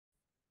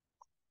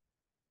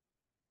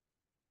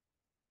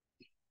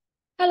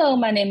Hello,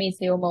 my name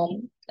is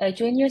Meng, a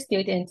junior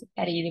student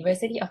at the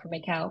University of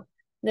Macau.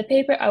 The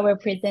paper I will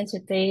present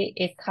today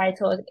is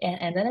titled An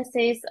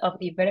Analysis of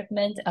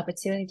Development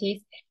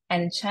Opportunities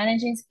and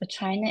Challenges for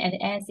China and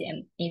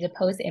ASEAN in the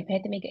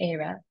Post-epidemic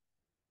Era.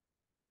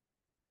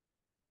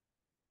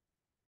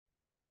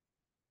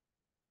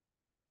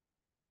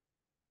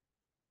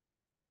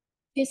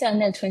 Two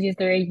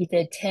 2023 is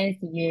the 10th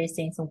year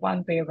since the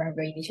One Belt One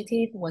Road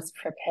initiative was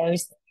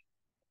proposed.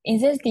 In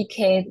this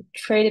decade,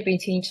 trade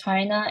between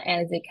China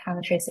and the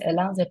countries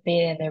along the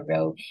Belt and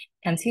Road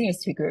continues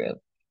to grow.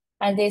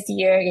 And this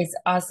year is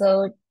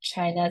also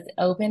China's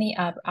opening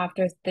up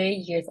after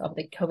 3 years of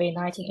the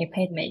COVID-19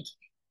 epidemic.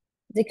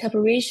 The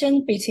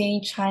cooperation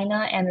between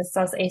China and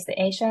Southeast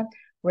Asia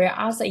will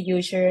also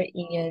usher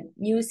in a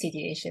new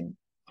situation.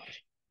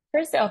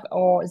 First of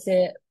all,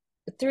 the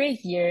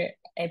 3 year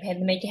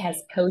epidemic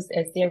has posed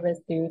a serious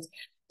threat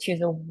to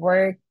the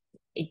world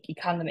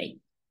economy,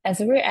 as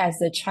well as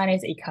the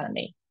Chinese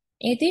economy.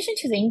 In addition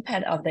to the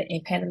impact of the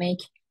epidemic,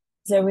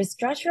 the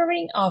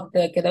restructuring of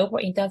the global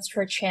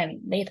industrial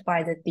chain led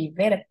by the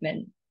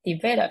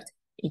developed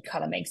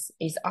economies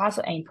is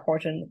also an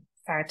important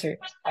factor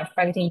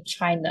affecting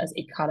China's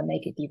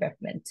economic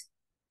development.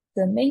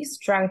 The main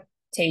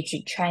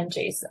strategic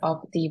changes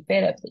of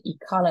developed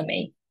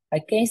economy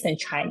against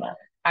China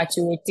are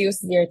to reduce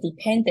their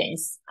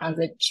dependence on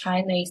the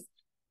Chinese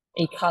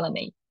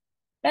economy.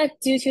 But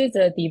due to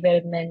the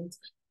development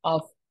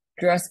of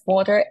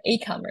cross-border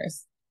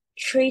e-commerce,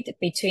 trade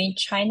between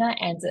China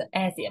and the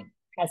ASEAN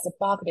has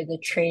sparked the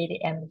trade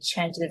and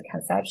changed the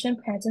consumption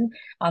pattern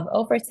of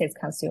overseas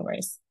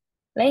consumers,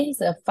 laying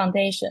the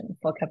foundation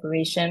for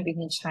cooperation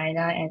between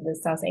China and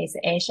Southeast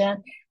Asia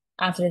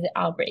after the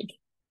outbreak.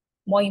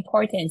 More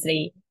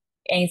importantly,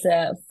 in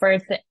the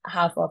first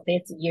half of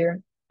this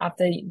year,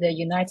 after the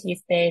United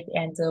States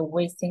and the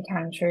Western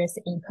countries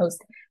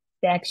imposed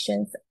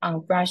sanctions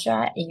on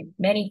Russia in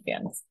many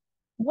fields,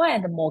 more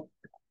and more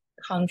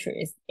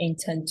countries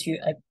intend to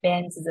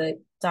abandon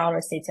the dollar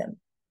system.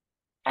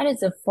 At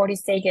the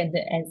 42nd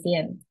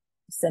ASEAN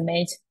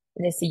Summit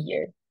this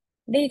year,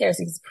 leaders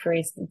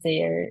expressed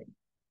their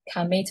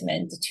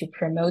commitment to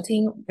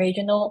promoting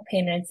regional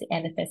payments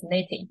and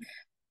facilitating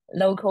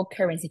local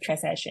currency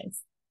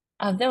transactions.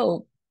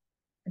 Although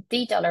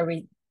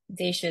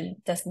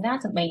de-dollarization does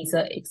not mean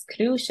the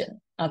exclusion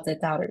of the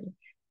dollar,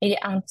 it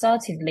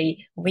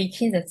undoubtedly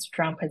weakens the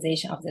strong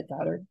position of the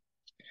dollar.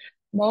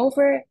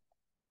 Moreover,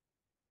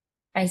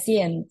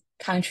 ASEAN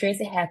countries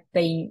have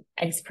been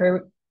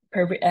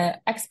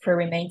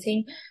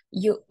experimenting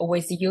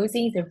with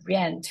using the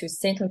yuan to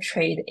settle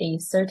trade in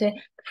certain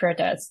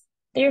products.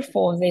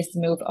 Therefore, this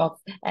move of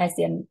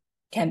ASEAN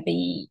can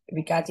be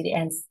regarded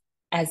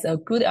as a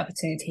good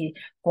opportunity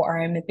for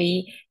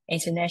RMB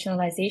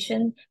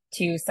internationalization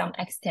to some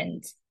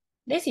extent.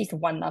 This is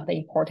one of the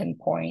important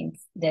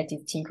points that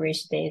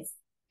distinguish this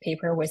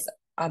paper with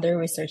other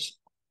research.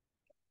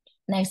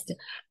 Next,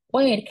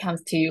 when it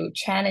comes to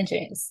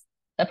challenges,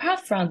 apart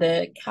from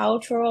the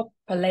cultural,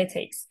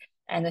 politics,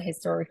 and the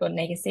historical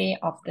legacy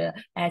of the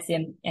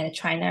ASEAN and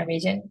China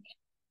region,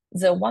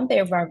 the One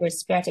Belt One Road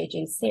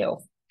strategy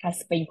itself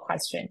has been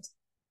questioned,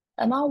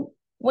 among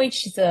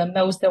which the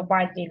most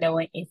widely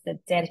known is the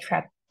debt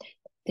trap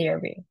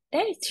theory.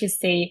 That is to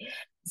say,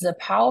 the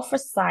powerful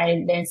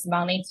side lends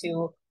money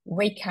to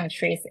weak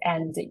countries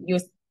and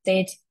use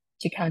debt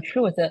to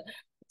control the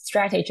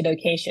strategic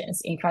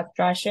locations,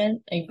 infrastructure,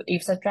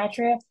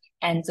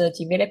 and the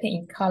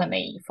developing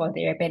economy for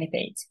their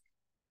benefit.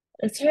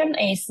 The term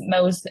is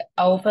most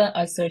often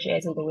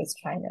associated with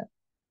China.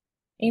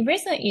 In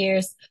recent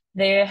years,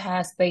 there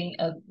has been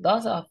a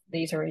lot of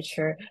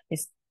literature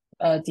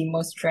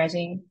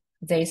demonstrating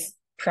this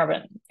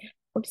problem.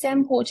 For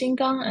example, Jin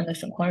Gang and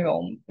Shen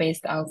Huanrong,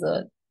 based on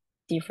the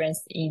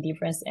difference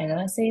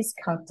analysis,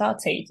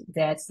 constated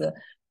that the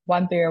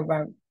One Belt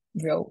One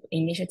Road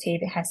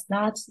initiative has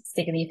not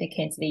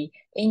significantly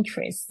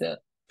increased the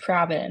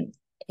private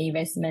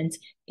investment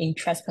in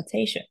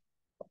transportation.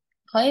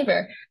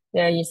 However,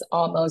 there is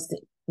almost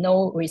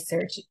no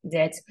research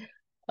that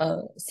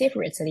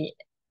separately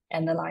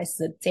analyzes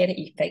the data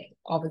effect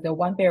of the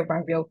One Belt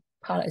One Road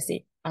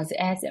policy on the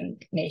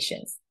ASEAN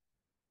nations.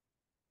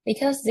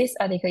 Because this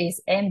article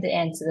is aimed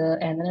at the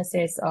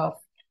analysis of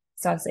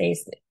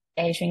Southeast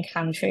Asian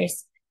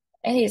countries,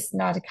 it is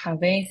not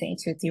convincing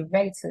to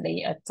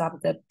directly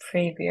adopt the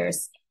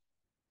previous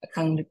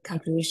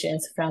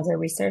conclusions from the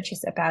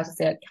researchers about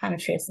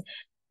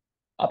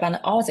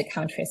all the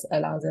countries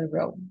along the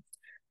road.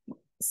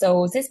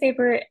 So this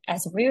paper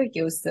as will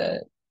use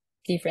the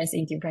difference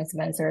in difference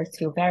method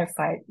to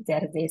verify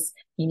that this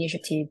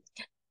initiative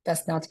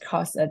does not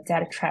cause a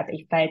debt trap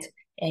effect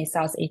in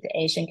Southeast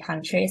Asian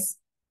countries.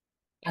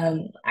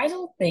 I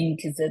don't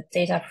think the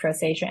data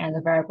processing and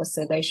the variable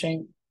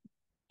solution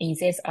in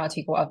this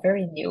article are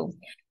very new.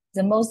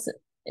 The most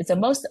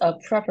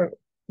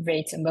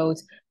appropriate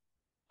mode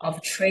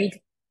of trade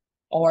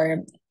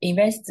or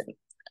invest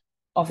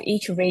of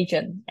each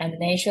region and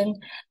nation,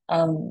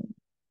 and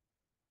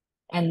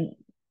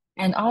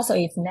also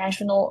its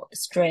national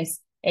strength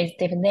is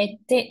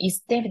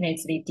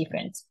definitely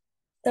different.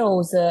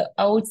 So the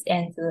odds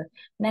and the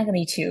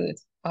magnitude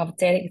of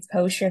data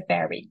exposure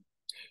vary.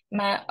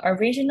 My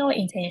original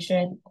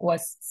intention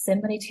was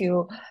simply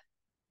to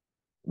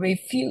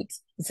refute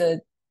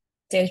the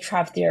data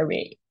trap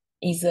theory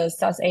in the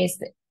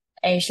Southeast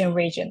Asian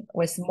region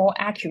with more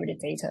accurate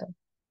data.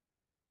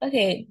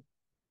 Okay,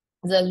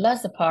 the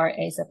last part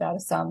is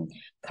about some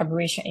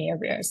cooperation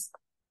areas.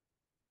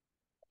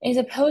 In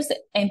the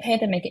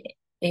post-epidemic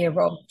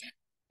era,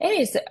 it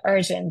is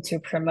urgent to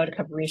promote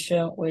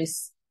cooperation with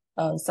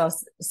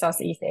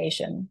Southeast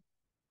Asian.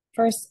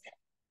 First,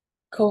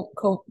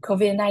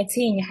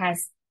 COVID-19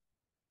 has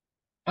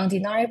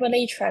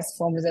undeniably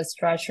transformed the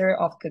structure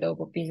of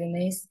global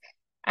business,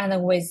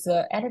 and with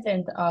the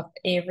advent of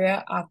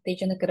era of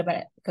digital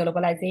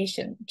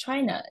globalization,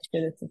 China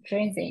should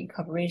strengthen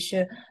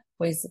cooperation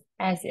with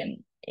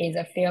ASEAN in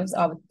the fields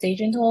of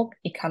digital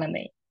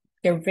economy,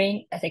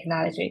 green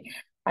technology,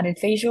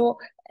 artificial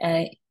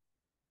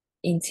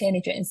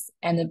intelligence,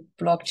 and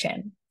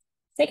blockchain.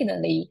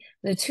 Secondly,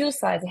 the two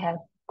sides have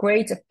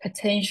great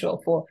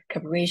potential for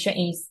cooperation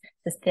in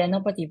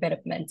sustainable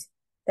development,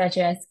 such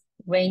as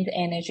wind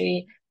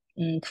energy,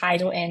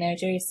 tidal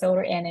energy,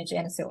 solar energy,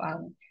 and so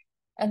on.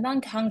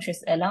 Among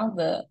countries along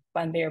the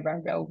One Belt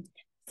One Road,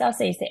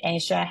 Southeast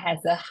Asia has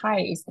the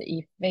highest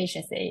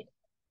efficiency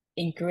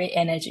in green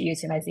energy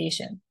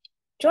utilization.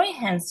 Join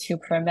hands to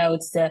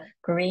promote the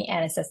green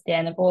and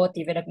sustainable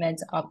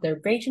development of the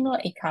regional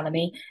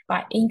economy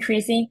by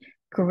increasing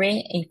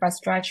green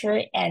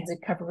infrastructure and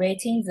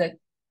cooperating to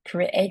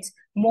create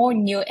more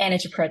new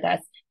energy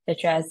products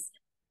such as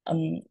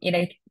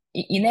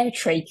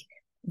electric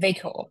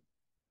vehicle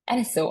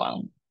and so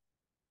on.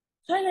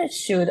 China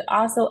should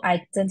also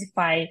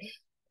identify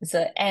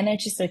the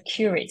energy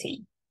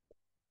security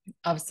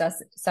of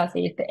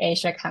Southeast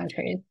Asia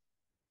countries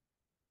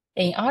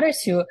in order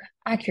to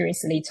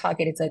accurately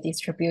target the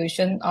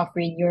distribution of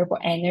renewable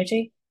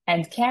energy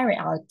and carry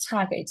out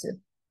targeted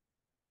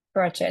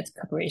project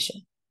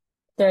cooperation.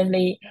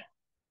 Thirdly,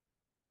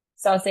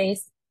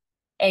 Southeast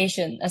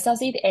Asian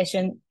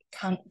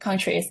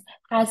countries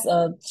has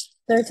a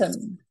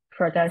certain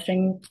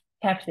production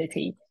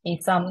capacity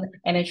in some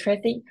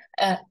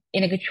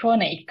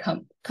electronic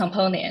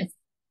components,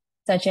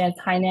 such as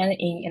Thailand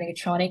in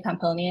electronic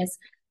components,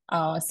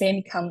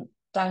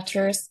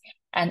 semiconductors,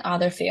 and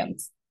other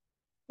fields.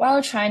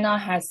 While China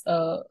has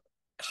a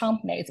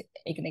complex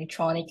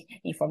electronic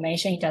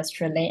information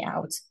industry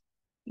layout,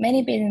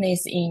 many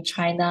businesses in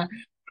China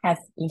have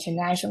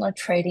international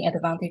trading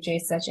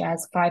advantages such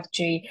as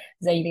 5G,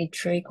 the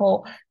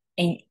electrical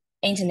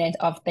Internet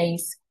of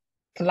Things,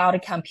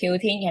 cloud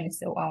computing, and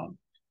so on.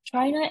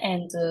 China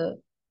and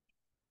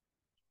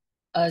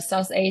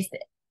Southeast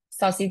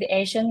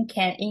Asian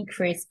can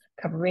increase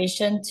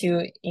cooperation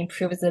to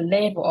improve the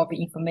level of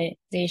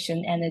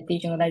information and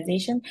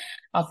digitalization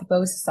of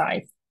both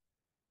sides.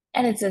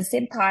 And at the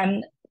same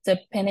time, the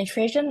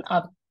penetration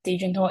of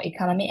digital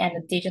economy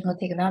and digital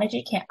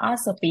technology can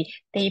also be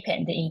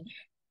deepened in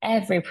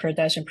every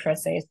production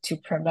process to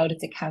promote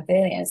the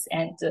convenience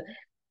and the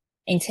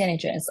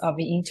intelligence of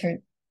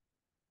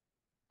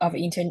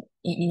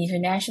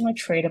international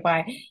trade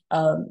by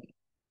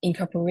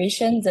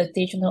incorporation the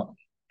digital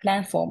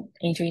platform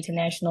into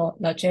international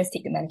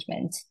logistic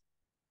management.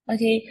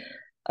 Okay,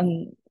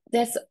 um,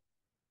 that's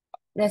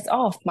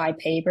all of my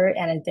paper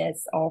and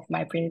that's all of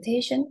my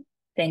presentation.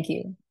 Thank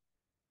you.